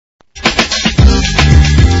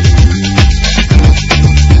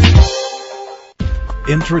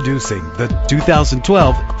Introducing the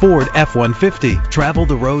 2012 Ford F-150. Travel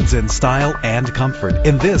the roads in style and comfort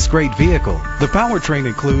in this great vehicle. The powertrain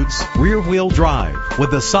includes rear-wheel drive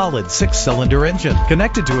with a solid 6-cylinder engine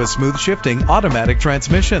connected to a smooth shifting automatic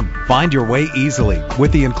transmission. Find your way easily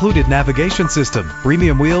with the included navigation system.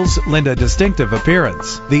 Premium wheels lend a distinctive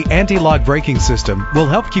appearance. The anti-lock braking system will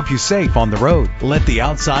help keep you safe on the road. Let the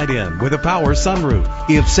outside in with a power sunroof.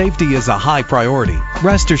 If safety is a high priority,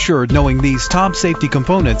 rest assured knowing these top safety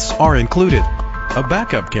components are included: a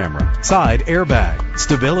backup camera, side airbag,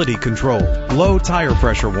 stability control, low tire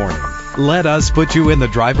pressure warning. Let us put you in the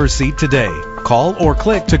driver's seat today. Call or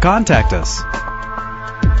click to contact us.